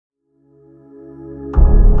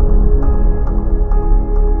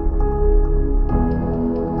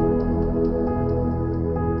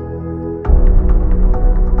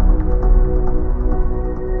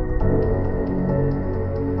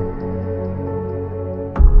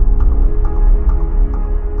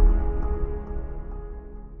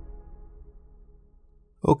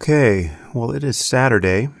Okay, well, it is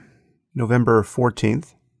Saturday, November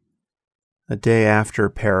 14th, a day after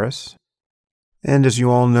Paris. And as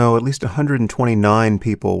you all know, at least 129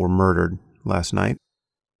 people were murdered last night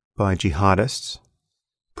by jihadists,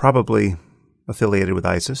 probably affiliated with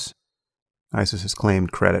ISIS. ISIS has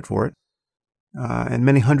claimed credit for it. And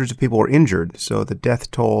many hundreds of people were injured, so the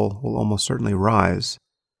death toll will almost certainly rise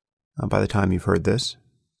by the time you've heard this.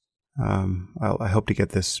 I hope to get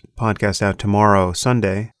this podcast out tomorrow,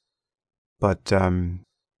 Sunday, but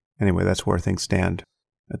anyway, that's where things stand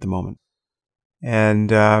at the moment. And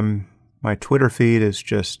my Twitter feed is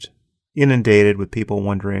just inundated with people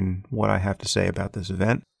wondering what I have to say about this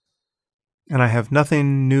event. And I have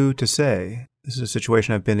nothing new to say. This is a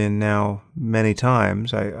situation I've been in now many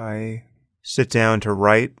times. I sit down to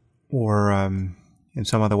write or in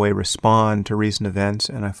some other way respond to recent events,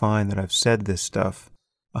 and I find that I've said this stuff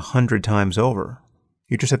 100 times over.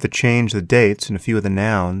 You just have to change the dates and a few of the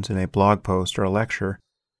nouns in a blog post or a lecture,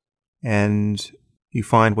 and you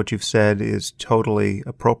find what you've said is totally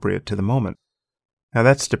appropriate to the moment. Now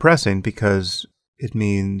that's depressing because it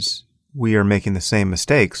means we are making the same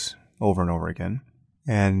mistakes over and over again,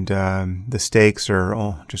 and the stakes are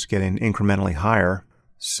all just getting incrementally higher.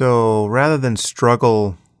 So rather than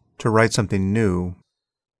struggle to write something new,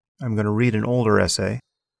 I'm going to read an older essay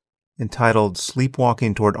entitled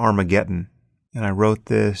Sleepwalking Toward Armageddon, and I wrote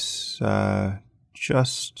this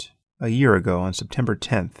just a year ago on September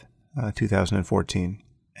 10th, 2014,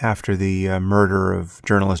 after the murder of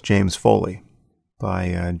journalist James Foley by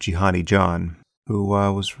Jihadi John, who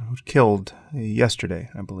was killed yesterday,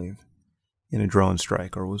 I believe, in a drone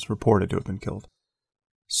strike, or was reported to have been killed.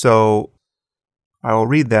 So I will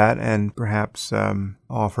read that and perhaps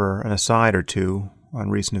offer an aside or two on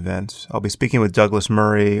recent events. I'll be speaking with Douglas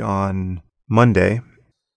Murray on Monday.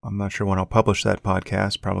 I'm not sure when I'll publish that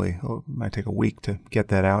podcast. Probably might take a week to get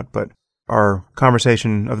that out. But our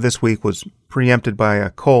conversation of this week was preempted by a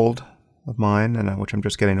cold of mine, and which I'm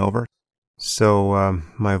just getting over. So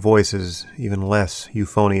my voice is even less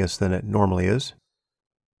euphonious than it normally is.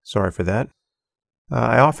 Sorry for that.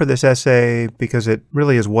 I offer this essay because it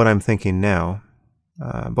really is what I'm thinking now.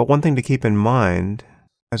 But one thing to keep in mind,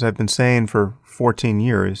 as I've been saying for 14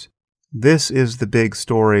 years, this is the big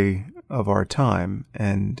story of our time,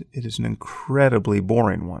 and it is an incredibly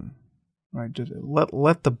boring one. Right? Just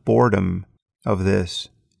let the boredom of this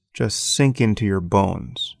just sink into your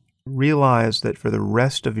bones. Realize that for the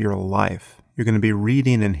rest of your life, you're going to be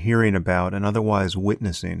reading and hearing about and otherwise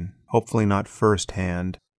witnessing, hopefully not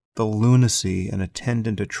firsthand, the lunacy and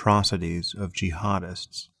attendant atrocities of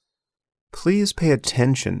jihadists. Please pay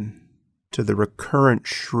attention to the recurrent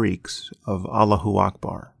shrieks of Allahu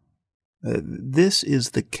Akbar. This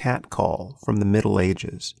is the catcall from the Middle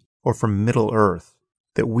Ages, or from Middle Earth,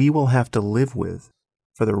 that we will have to live with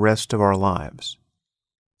for the rest of our lives.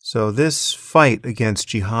 So this fight against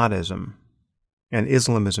jihadism and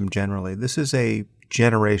Islamism generally, this is a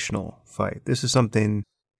generational fight. This is something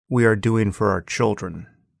we are doing for our children,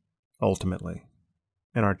 ultimately,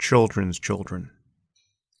 and our children's children.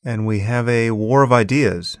 And we have a war of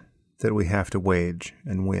ideas that we have to wage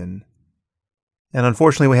and win. And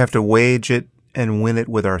unfortunately, we have to wage it and win it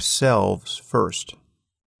with ourselves first.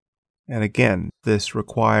 And again, this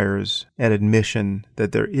requires an admission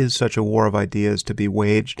that there is such a war of ideas to be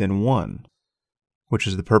waged and won, which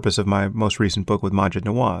is the purpose of my most recent book with Maajid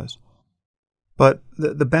Nawaz. But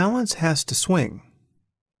the balance has to swing.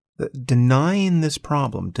 Denying this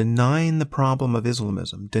problem, denying the problem of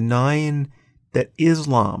Islamism, denying that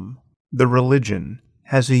Islam, the religion,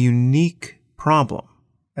 has a unique problem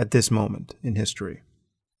at this moment in history.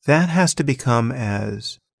 That has to become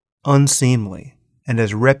as unseemly and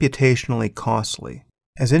as reputationally costly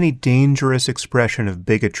as any dangerous expression of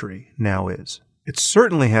bigotry now is. It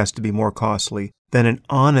certainly has to be more costly than an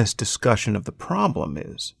honest discussion of the problem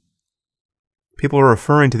is. People are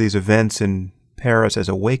referring to these events in Paris as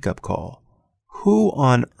a wake-up call. Who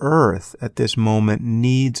on earth at this moment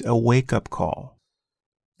needs a wake-up call?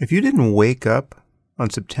 If you didn't wake up on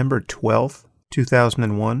September 12th,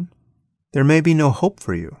 2001, there may be no hope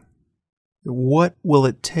for you. What will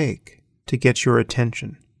it take to get your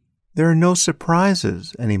attention? There are no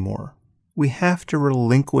surprises anymore. We have to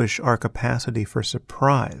relinquish our capacity for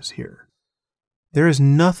surprise here. There is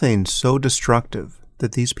nothing so destructive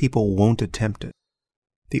that these people won't attempt it.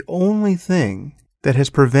 The only thing that has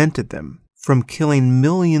prevented them from killing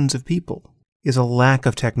millions of people is a lack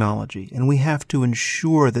of technology, and we have to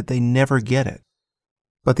ensure that they never get it.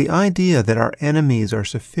 But the idea that our enemies are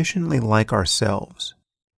sufficiently like ourselves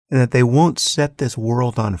and that they won't set this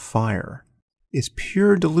world on fire is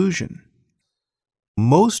pure delusion.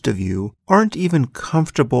 most of you aren't even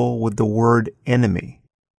comfortable with the word enemy,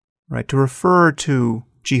 right? To refer to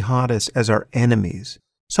jihadists as our enemies,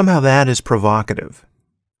 somehow that is provocative.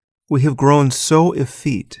 We have grown so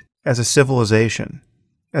effete as a civilization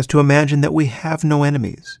as to imagine that we have no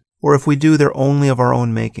enemies, or if we do, they're only of our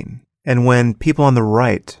own making. And when people on the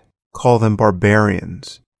right call them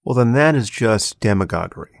barbarians, well, then that is just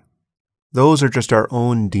demagoguery. Those are just our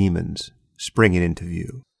own demons springing into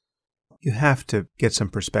view. You have to get some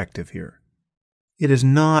perspective here. It is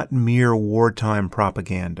not mere wartime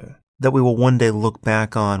propaganda that we will one day look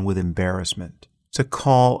back on with embarrassment to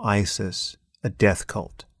call ISIS a death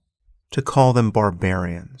cult, to call them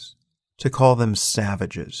barbarians, to call them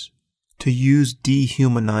savages, to use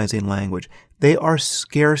dehumanizing language. They are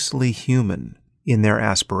scarcely human in their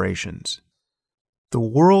aspirations. The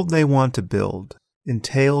world they want to build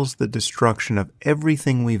entails the destruction of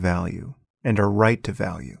everything we value and are right to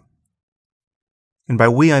value. And by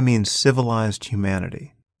we, I mean civilized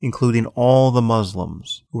humanity, including all the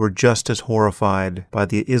Muslims who are just as horrified by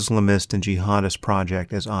the Islamist and jihadist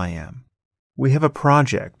project as I am. We have a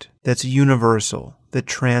project that's universal, that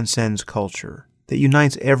transcends culture, that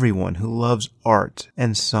unites everyone who loves art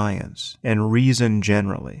and science and reason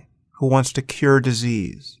generally, who wants to cure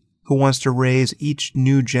disease, who wants to raise each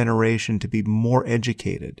new generation to be more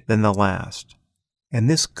educated than the last. And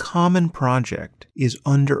this common project is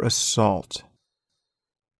under assault.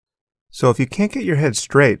 So if you can't get your head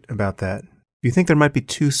straight about that, you think there might be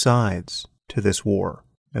two sides to this war,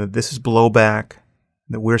 and that this is blowback,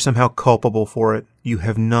 that we're somehow culpable for it, you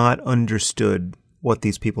have not understood what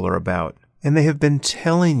these people are about. And they have been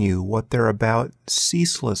telling you what they're about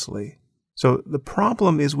ceaselessly. So the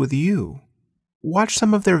problem is with you. Watch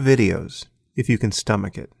some of their videos if you can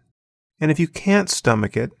stomach it. And if you can't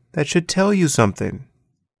stomach it, that should tell you something.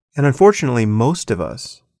 And unfortunately, most of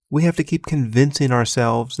us, we have to keep convincing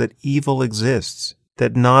ourselves that evil exists,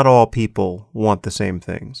 that not all people want the same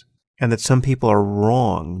things, and that some people are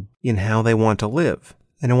wrong in how they want to live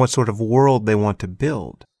and in what sort of world they want to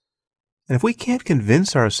build. And if we can't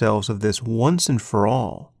convince ourselves of this once and for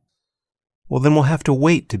all, well, then we'll have to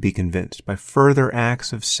wait to be convinced by further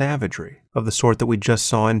acts of savagery of the sort that we just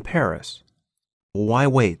saw in Paris. Why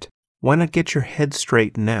wait? Why not get your head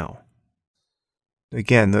straight now?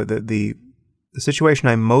 Again, the situation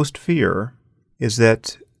I most fear is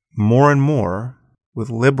that more and more, with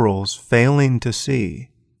liberals failing to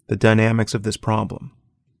see the dynamics of this problem,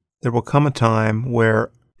 there will come a time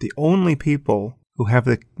where the only people who have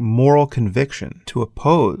the moral conviction to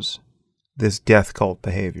oppose this death cult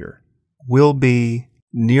behavior will be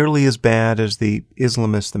nearly as bad as the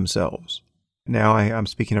Islamists themselves. Now I'm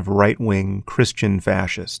speaking of right-wing Christian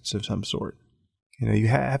fascists of some sort. You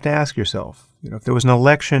have to ask yourself, if there was an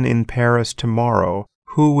election in Paris tomorrow,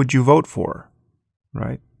 who would you vote for,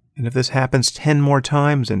 right? And if this happens 10 more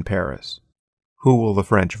times in Paris, who will the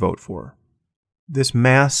French vote for? This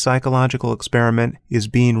mass psychological experiment is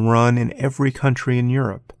being run in every country in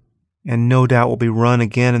Europe, and no doubt will be run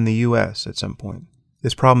again in the U.S. at some point.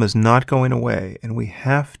 This problem is not going away, and we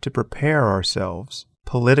have to prepare ourselves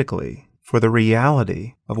politically for the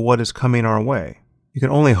reality of what is coming our way. You can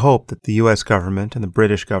only hope that the U.S. government and the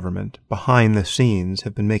British government behind the scenes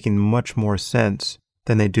have been making much more sense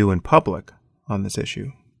than they do in public on this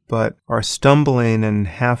issue. But our stumbling and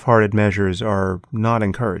half-hearted measures are not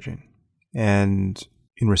encouraging. And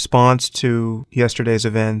in response to yesterday's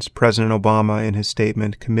events, President Obama, in his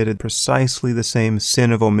statement, committed precisely the same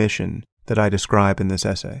sin of omission that I describe in this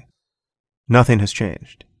essay. Nothing has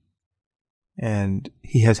changed. And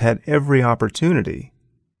he has had every opportunity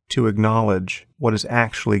to acknowledge what is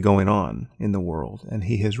actually going on in the world, and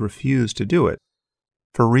he has refused to do it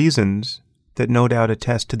for reasons that no doubt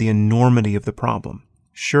attest to the enormity of the problem.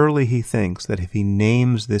 Surely he thinks that if he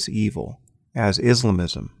names this evil as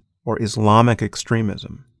Islamism, or Islamic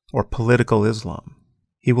extremism, or political Islam,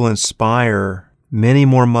 he will inspire many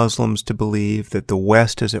more Muslims to believe that the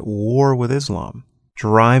West is at war with Islam,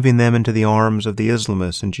 driving them into the arms of the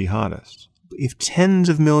Islamists and jihadists. If tens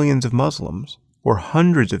of millions of Muslims, or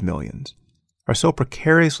hundreds of millions, are so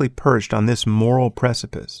precariously perched on this moral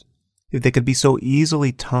precipice, if they could be so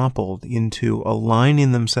easily toppled into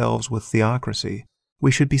aligning themselves with theocracy,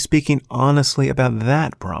 we should be speaking honestly about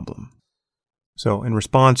that problem. So, in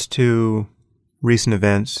response to recent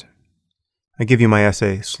events, I give you my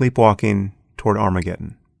essay, Sleepwalking Toward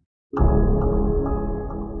Armageddon.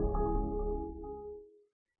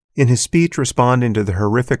 In his speech responding to the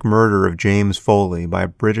horrific murder of James Foley by a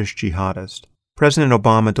British jihadist, President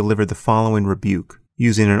Obama delivered the following rebuke,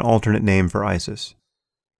 using an alternate name for ISIS.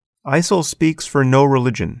 ISIL speaks for no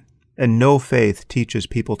religion, and no faith teaches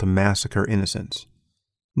people to massacre innocents.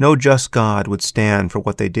 No just God would stand for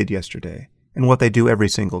what they did yesterday and what they do every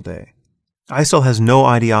single day. ISIL has no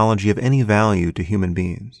ideology of any value to human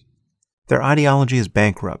beings. Their ideology is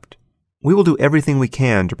bankrupt. We will do everything we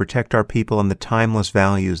can to protect our people and the timeless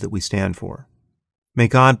values that we stand for. May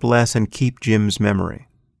God bless and keep Jim's memory,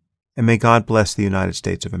 and may God bless the United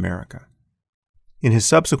States of America. In his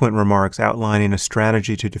subsequent remarks outlining a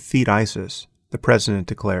strategy to defeat ISIS, the president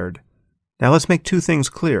declared, "Now let's make two things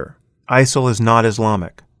clear. ISIL is not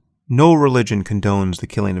Islamic. No religion condones the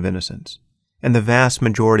killing of innocents, and the vast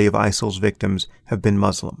majority of ISIL's victims have been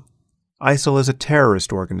Muslim. ISIL is a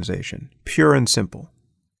terrorist organization, pure and simple,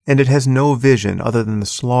 and it has no vision other than the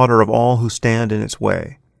slaughter of all who stand in its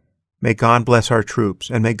way. May God bless our troops,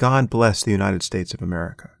 and may God bless the United States of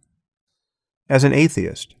America." As an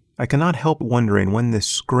atheist, I cannot help wondering when this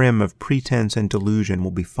scrim of pretense and delusion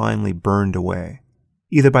will be finally burned away,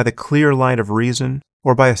 either by the clear light of reason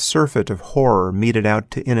or by a surfeit of horror meted out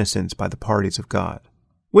to innocence by the parties of God.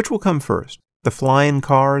 Which will come first, the flying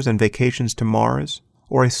cars and vacations to Mars,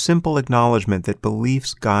 or a simple acknowledgement that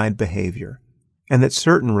beliefs guide behavior, and that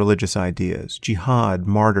certain religious ideas, jihad,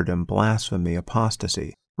 martyrdom, blasphemy,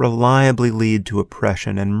 apostasy, reliably lead to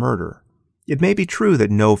oppression and murder? It may be true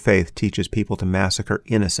that no faith teaches people to massacre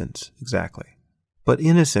innocents, exactly. But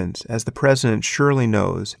innocence, as the president surely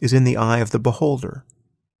knows, is in the eye of the beholder.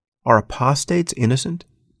 Are apostates innocent?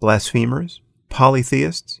 Blasphemers?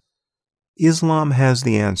 Polytheists? Islam has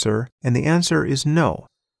the answer, and the answer is no.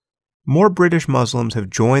 More British Muslims have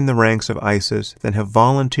joined the ranks of ISIS than have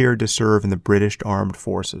volunteered to serve in the British armed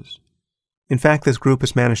forces. In fact, this group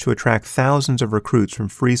has managed to attract thousands of recruits from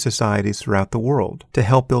free societies throughout the world to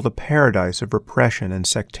help build a paradise of repression and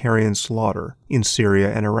sectarian slaughter in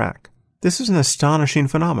Syria and Iraq. This is an astonishing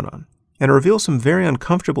phenomenon, and it reveals some very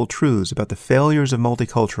uncomfortable truths about the failures of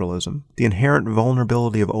multiculturalism, the inherent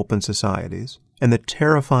vulnerability of open societies, and the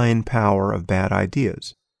terrifying power of bad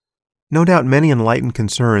ideas. No doubt many enlightened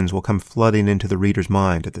concerns will come flooding into the reader's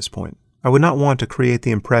mind at this point. I would not want to create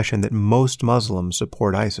the impression that most Muslims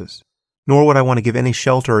support ISIS, nor would I want to give any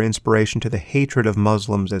shelter or inspiration to the hatred of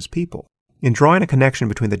Muslims as people. In drawing a connection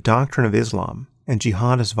between the doctrine of Islam and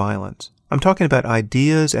jihadist violence, I'm talking about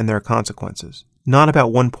ideas and their consequences, not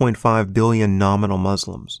about 1.5 billion nominal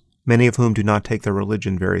Muslims, many of whom do not take their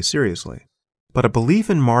religion very seriously. But a belief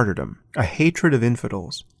in martyrdom, a hatred of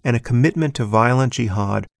infidels, and a commitment to violent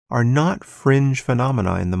jihad are not fringe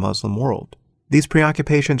phenomena in the Muslim world. These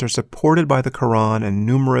preoccupations are supported by the Quran and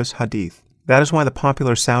numerous hadith. That is why the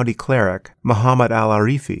popular Saudi cleric, Muhammad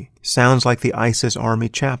al-Arifi, sounds like the ISIS army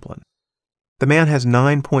chaplain. The man has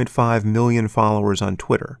 9.5 million followers on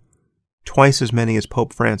Twitter, twice as many as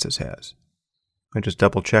Pope Francis has. I just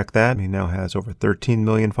double-checked that. He now has over 13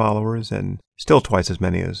 million followers and still twice as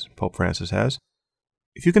many as Pope Francis has.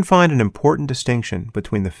 If you can find an important distinction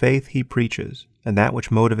between the faith he preaches and that which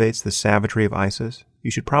motivates the savagery of ISIS,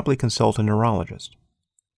 you should probably consult a neurologist.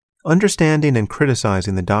 Understanding and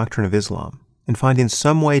criticizing the doctrine of Islam and finding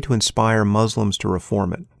some way to inspire Muslims to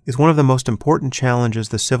reform it is one of the most important challenges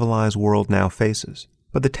the civilized world now faces.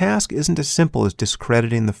 But the task isn't as simple as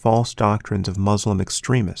discrediting the false doctrines of Muslim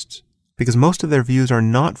extremists, because most of their views are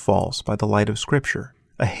not false by the light of Scripture.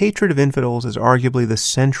 A hatred of infidels is arguably the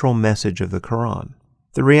central message of the Quran.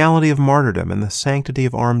 The reality of martyrdom and the sanctity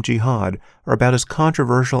of armed jihad are about as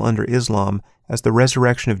controversial under Islam as the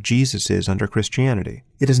resurrection of Jesus is under Christianity.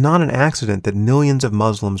 It is not an accident that millions of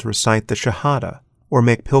Muslims recite the Shahada or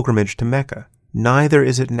make pilgrimage to Mecca. Neither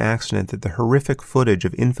is it an accident that the horrific footage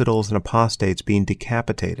of infidels and apostates being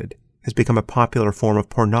decapitated has become a popular form of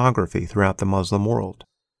pornography throughout the Muslim world.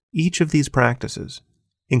 Each of these practices,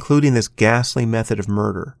 including this ghastly method of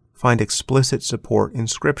murder, find explicit support in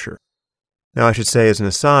Scripture. Now, I should say, as an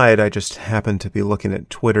aside, I just happened to be looking at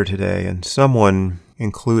Twitter today, and someone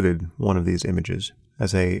included one of these images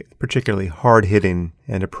as a particularly hard-hitting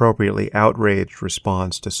and appropriately outraged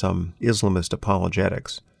response to some Islamist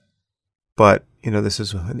apologetics. But, this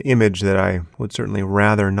is an image that I would certainly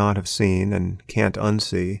rather not have seen and can't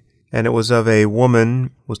unsee. And it was of a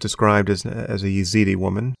woman, was described as a Yazidi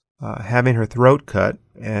woman, having her throat cut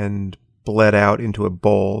and bled out into a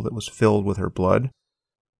bowl that was filled with her blood.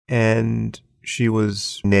 And she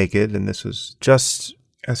was naked, and this was just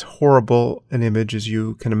as horrible an image as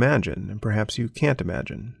you can imagine, and perhaps you can't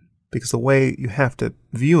imagine. Because the way you have to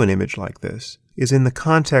view an image like this is in the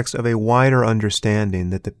context of a wider understanding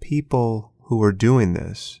that the people who are doing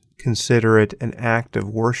this consider it an act of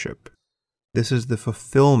worship. This is the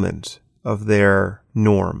fulfillment of their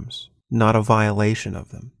norms, not a violation of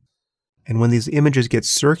them. And when these images get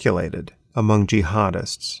circulated among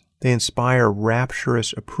jihadists, they inspire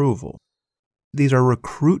rapturous approval. These are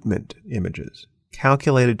recruitment images.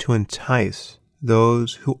 calculated to entice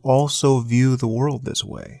those who also view the world this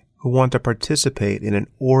way, who want to participate in an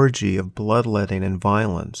orgy of bloodletting and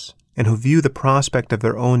violence, and who view the prospect of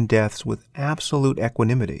their own deaths with absolute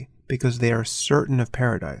equanimity because they are certain of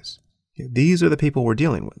paradise. These are the people we're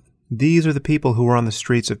dealing with. These are the people who were on the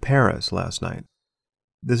streets of Paris last night.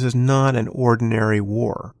 This is not an ordinary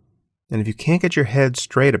war. And if you can't get your head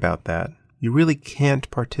straight about that, you really can't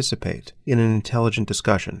participate in an intelligent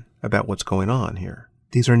discussion about what's going on here.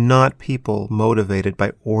 These are not people motivated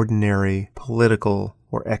by ordinary political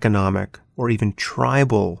or economic or even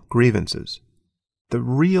tribal grievances. The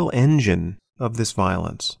real engine of this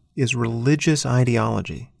violence is religious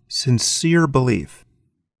ideology, sincere belief.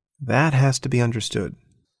 That has to be understood.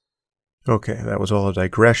 Okay, that was all a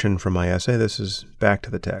digression from my essay. This is back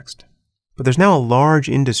to the text. But there's now a large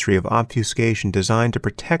industry of obfuscation designed to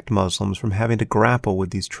protect Muslims from having to grapple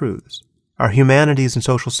with these truths. Our humanities and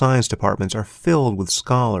social science departments are filled with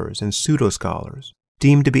scholars and pseudo-scholars,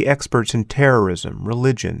 deemed to be experts in terrorism,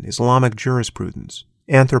 religion, Islamic jurisprudence,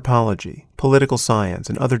 anthropology, political science,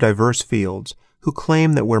 and other diverse fields, who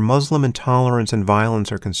claim that where Muslim intolerance and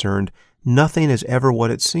violence are concerned, nothing is ever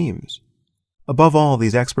what it seems. Above all,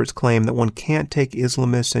 these experts claim that one can't take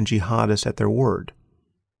Islamists and jihadists at their word.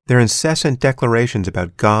 Their incessant declarations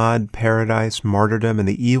about God, paradise, martyrdom, and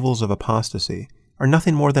the evils of apostasy are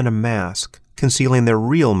nothing more than a mask concealing their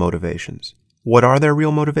real motivations. What are their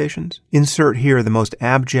real motivations? Insert here the most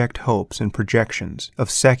abject hopes and projections of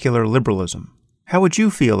secular liberalism. How would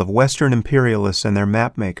you feel if Western imperialists and their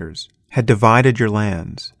mapmakers had divided your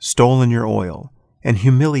lands, stolen your oil, and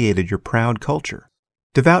humiliated your proud culture?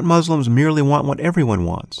 Devout Muslims merely want what everyone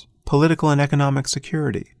wants: political and economic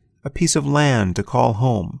security, a piece of land to call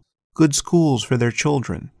home, good schools for their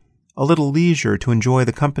children, a little leisure to enjoy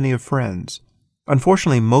the company of friends.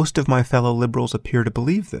 Unfortunately, most of my fellow liberals appear to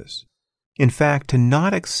believe this. In fact, to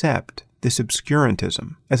not accept this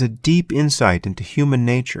obscurantism as a deep insight into human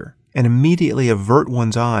nature and immediately avert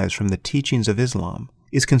one's eyes from the teachings of Islam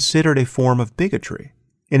is considered a form of bigotry.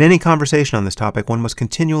 In any conversation on this topic, one must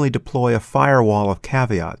continually deploy a firewall of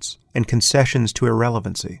caveats and concessions to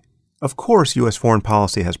irrelevancy. Of course, U.S. foreign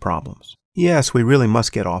policy has problems. Yes, we really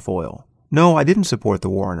must get off oil. No, I didn't support the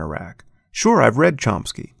war in Iraq. Sure, I've read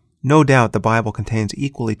Chomsky. No doubt the Bible contains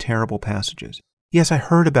equally terrible passages. Yes, I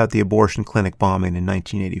heard about the abortion clinic bombing in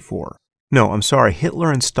 1984. No, I'm sorry, Hitler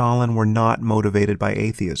and Stalin were not motivated by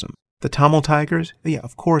atheism. The Tamil Tigers? Yeah,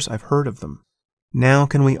 of course, I've heard of them. Now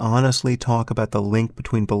can we honestly talk about the link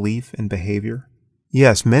between belief and behavior?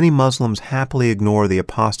 Yes, many Muslims happily ignore the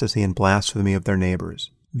apostasy and blasphemy of their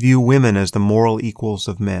neighbors, view women as the moral equals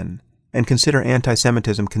of men, and consider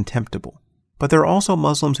anti-Semitism contemptible. But there are also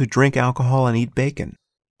Muslims who drink alcohol and eat bacon.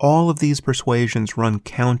 All of these persuasions run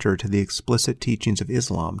counter to the explicit teachings of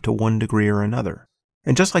Islam to one degree or another.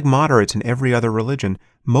 And just like moderates in every other religion,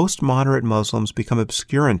 most moderate Muslims become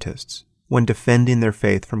obscurantists when defending their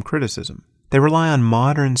faith from criticism. They rely on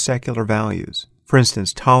modern secular values, for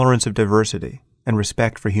instance, tolerance of diversity and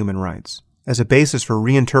respect for human rights, as a basis for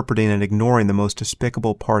reinterpreting and ignoring the most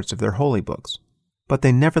despicable parts of their holy books. But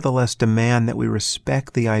they nevertheless demand that we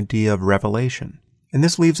respect the idea of revelation, and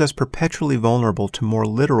this leaves us perpetually vulnerable to more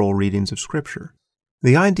literal readings of Scripture.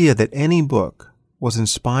 The idea that any book was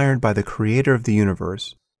inspired by the Creator of the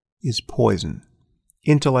universe is poison,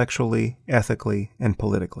 intellectually, ethically, and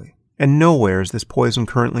politically. And nowhere is this poison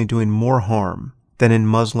currently doing more harm than in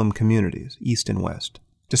Muslim communities, East and West.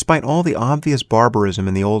 Despite all the obvious barbarism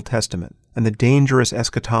in the Old Testament and the dangerous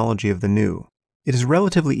eschatology of the New, it is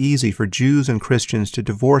relatively easy for Jews and Christians to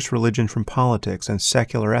divorce religion from politics and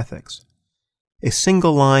secular ethics. A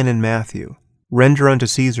single line in Matthew, "Render unto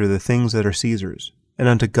Caesar the things that are Caesar's, and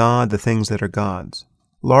unto God the things that are God's,"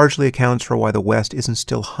 largely accounts for why the West isn't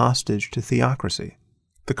still hostage to theocracy.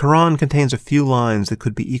 The Quran contains a few lines that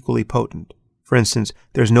could be equally potent. For instance,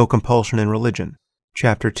 there's no compulsion in religion,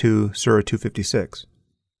 chapter 2, Surah 256.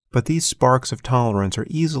 But these sparks of tolerance are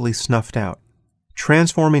easily snuffed out.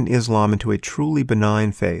 Transforming Islam into a truly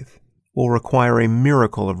benign faith will require a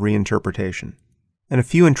miracle of reinterpretation, and a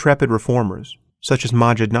few intrepid reformers, such as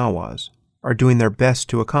Majid Nawaz, are doing their best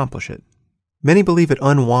to accomplish it. Many believe it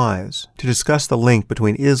unwise to discuss the link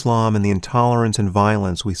between Islam and the intolerance and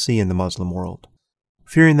violence we see in the Muslim world,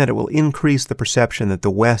 fearing that it will increase the perception that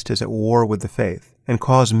the West is at war with the faith and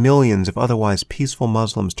cause millions of otherwise peaceful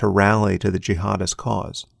Muslims to rally to the jihadist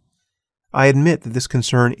cause. I admit that this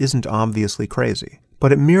concern isn't obviously crazy,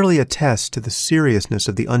 but it merely attests to the seriousness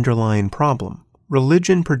of the underlying problem.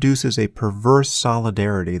 Religion produces a perverse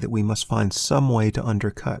solidarity that we must find some way to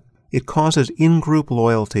undercut. It causes in-group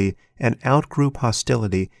loyalty and out-group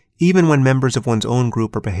hostility even when members of one's own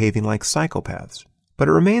group are behaving like psychopaths. But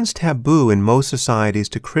it remains taboo in most societies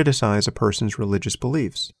to criticize a person's religious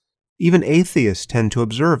beliefs. Even atheists tend to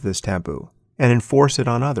observe this taboo and enforce it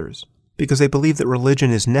on others, because they believe that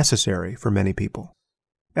religion is necessary for many people.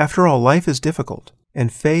 After all, life is difficult,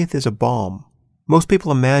 and faith is a balm. Most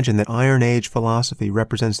people imagine that Iron Age philosophy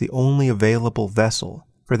represents the only available vessel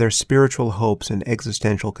for their spiritual hopes and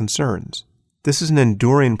existential concerns. This is an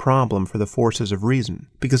enduring problem for the forces of reason,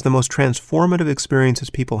 because the most transformative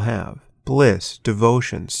experiences people have, bliss,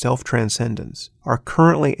 devotion, self-transcendence, are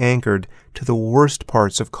currently anchored to the worst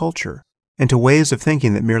parts of culture, and to ways of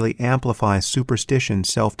thinking that merely amplify superstition,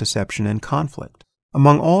 self-deception, and conflict.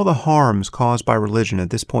 Among all the harms caused by religion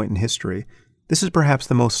at this point in history, this is perhaps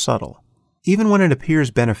the most subtle. Even when it appears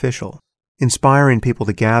beneficial, inspiring people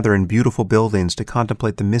to gather in beautiful buildings to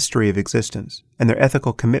contemplate the mystery of existence and their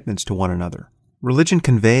ethical commitments to one another, religion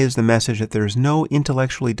conveys the message that there is no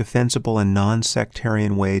intellectually defensible and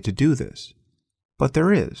non-sectarian way to do this. But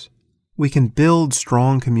there is. We can build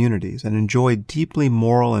strong communities and enjoy deeply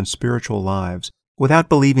moral and spiritual lives without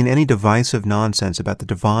believing any divisive nonsense about the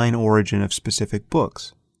divine origin of specific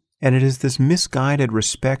books. And it is this misguided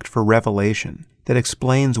respect for revelation that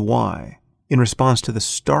explains why, in response to the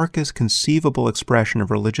starkest conceivable expression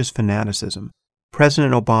of religious fanaticism,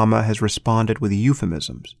 President Obama has responded with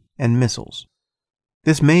euphemisms and missiles.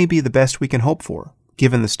 This may be the best we can hope for,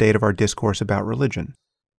 given the state of our discourse about religion.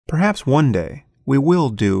 Perhaps one day we will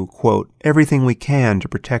do, quote, everything we can to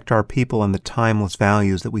protect our people and the timeless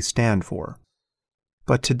values that we stand for.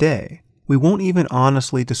 But today, we won't even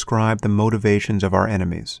honestly describe the motivations of our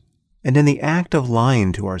enemies. And in the act of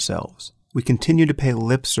lying to ourselves, we continue to pay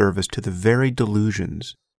lip service to the very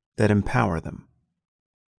delusions that empower them.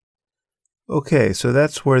 Okay, so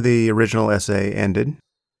that's where the original essay ended.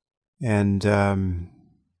 And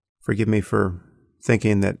forgive me for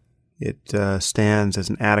thinking that it stands as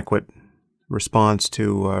an adequate response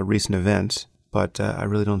to recent events, but I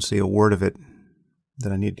really don't see a word of it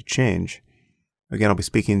that I need to change. Again, I'll be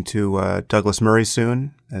speaking to Douglas Murray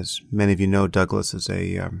soon. As many of you know, Douglas is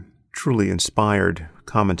a truly inspired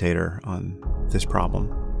commentator on this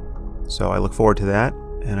problem. So I look forward to that,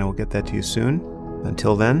 and I will get that to you soon.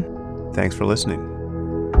 Until then, thanks for listening.